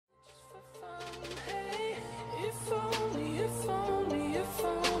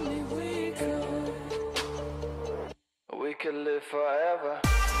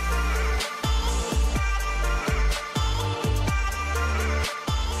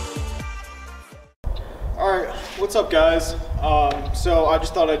What's up, guys? So I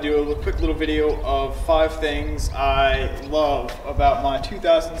just thought I'd do a quick little video of 5 things I love about my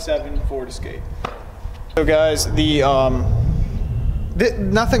 2007 Ford Escape. So guys,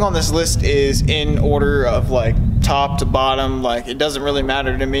 nothing on this list is in order of like top to bottom. Like, it doesn't really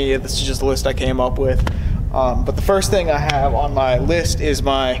matter to me. This is just a list I came up with. But the first thing I have on my list is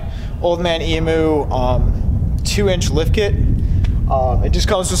my Old Man Emu 2-inch lift kit. It just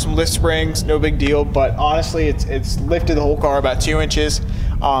comes with some lift springs, no big deal, but honestly it's lifted the whole car about 2 inches.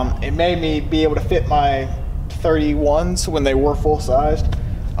 It made me be able to fit my 31s when they were full sized.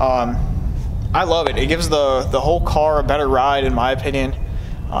 I love it. It gives the whole car a better ride, in my opinion.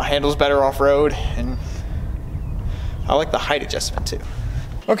 Handles better off-road, and I like the height adjustment too.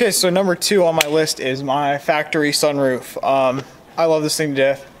 Okay, so number 2 on my list is my factory sunroof. I love this thing to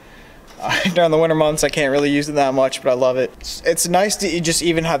death. During the winter months I can't really use it that much, but I love it. It's nice to just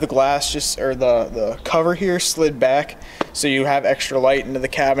even have the glass or the cover here slid back so you have extra light into the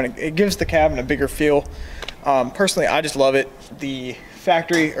cabin. It gives the cabin a bigger feel. Personally, I just love it. The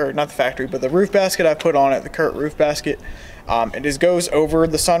factory, or not the factory, but the roof basket I put on it, the Kurt roof basket, it just goes over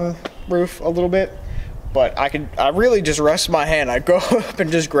the sunroof a little bit, but I really just rest my hand. I go up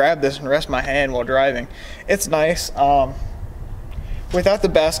and just grab this and rest my hand while driving. It's nice. Without the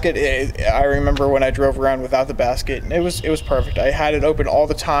basket, I remember when I drove around without the basket, and it was perfect. I had it open all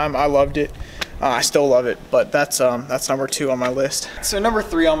the time. I loved it. I still love it, but that's number 2 on my list. So number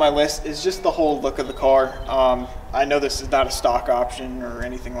 3 on my list is just the whole look of the car. I know this is not a stock option or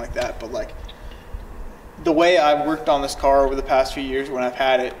anything like that, but like the way I've worked on this car over the past few years when I've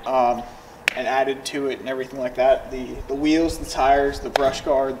had it and added to it and everything like that, the wheels, the tires, the brush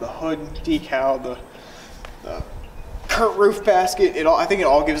guard, the hood decal, the Kurt roof basket, I think it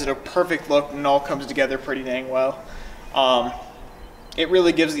all gives it a perfect look, and it all comes together pretty dang well. It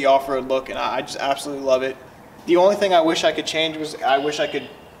really gives the off-road look, and I just absolutely love it. The only thing I wish I could change was I wish I could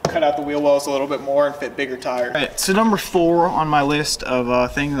cut out the wheel wells a little bit more and fit bigger tires. Right, so number 4 on my list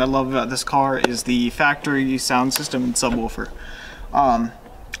of things I love about this car is the factory sound system and subwoofer.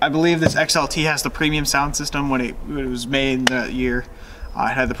 I believe this XLT has the premium sound system when it was made that year.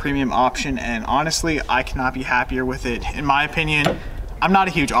 It had the premium option, and honestly, I cannot be happier with it. In my opinion, I'm not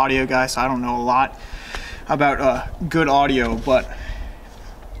a huge audio guy, so I don't know a lot about good audio, but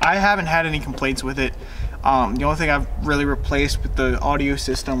I haven't had any complaints with it. The only thing I've really replaced with the audio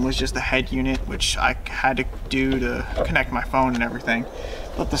system was just the head unit, which I had to do to connect my phone and everything.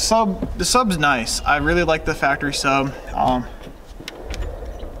 But the sub's nice. I really like the factory sub.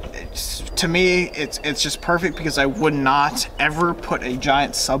 To me, it's just perfect because I would not ever put a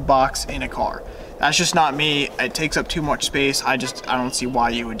giant sub box in a car. That's just not me. It takes up too much space. I don't see why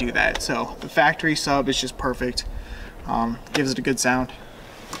you would do that. So the factory sub is just perfect. Gives it a good sound.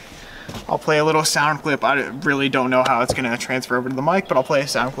 I'll play a little sound clip. I really don't know how it's gonna transfer over to the mic, but I'll play a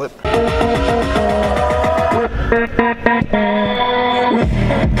sound clip.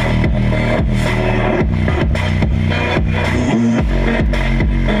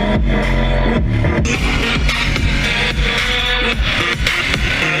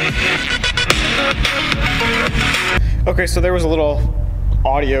 Okay, so there was a little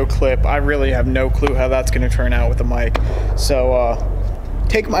audio clip. I really have no clue how that's going to turn out with the mic. So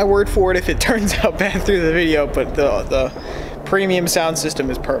take my word for it if it turns out bad through the video, but the premium sound system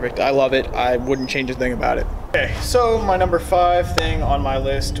is perfect. I love it. I wouldn't change a thing about it. Okay, so my number 5 thing on my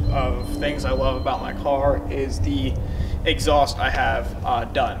list of things I love about my car is the exhaust I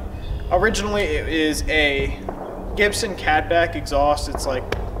have done. Originally, it is a Gibson Catback exhaust. It's like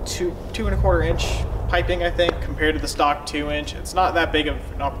 2.25 inch piping, I think, compared to the stock 2-inch. It's not that big of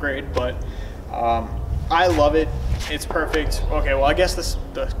an upgrade, but I love it. It's perfect. Okay, well, I guess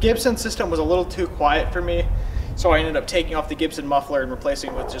the Gibson system was a little too quiet for me, so I ended up taking off the Gibson muffler and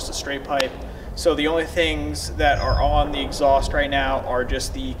replacing it with just a straight pipe. So the only things that are on the exhaust right now are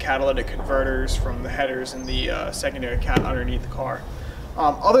just the catalytic converters from the headers and the secondary cat underneath the car.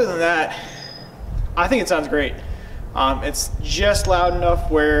 Other than that, I think it sounds great. It's just loud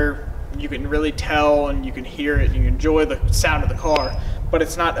enough where you can really tell and you can hear it and you enjoy the sound of the car, but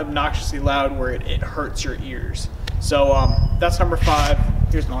it's not obnoxiously loud where it hurts your ears. So that's number 5.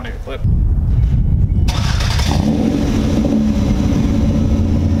 Here's an audio clip.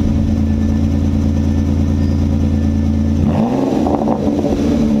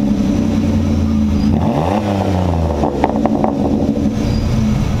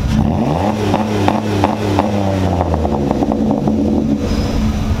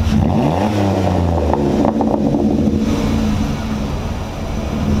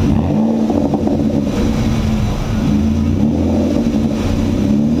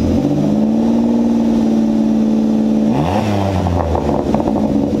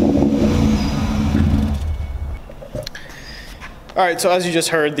 All right, so as you just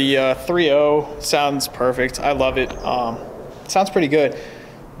heard, the 3.0 sounds perfect. I love it. Sounds pretty good.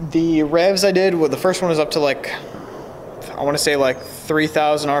 The revs I did, well, the first one was up to like, I want to say like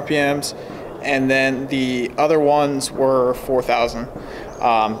 3,000 RPMs, and then the other ones were 4,000.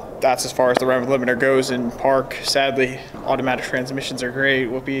 That's as far as the rev limiter goes in park. Sadly, automatic transmissions are great.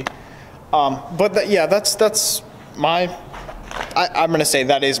 Whoopee. But yeah, that's my. I'm gonna say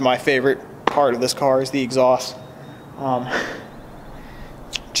that is my favorite part of this car is the exhaust.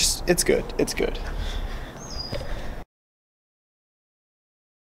 Just it's good. It's good.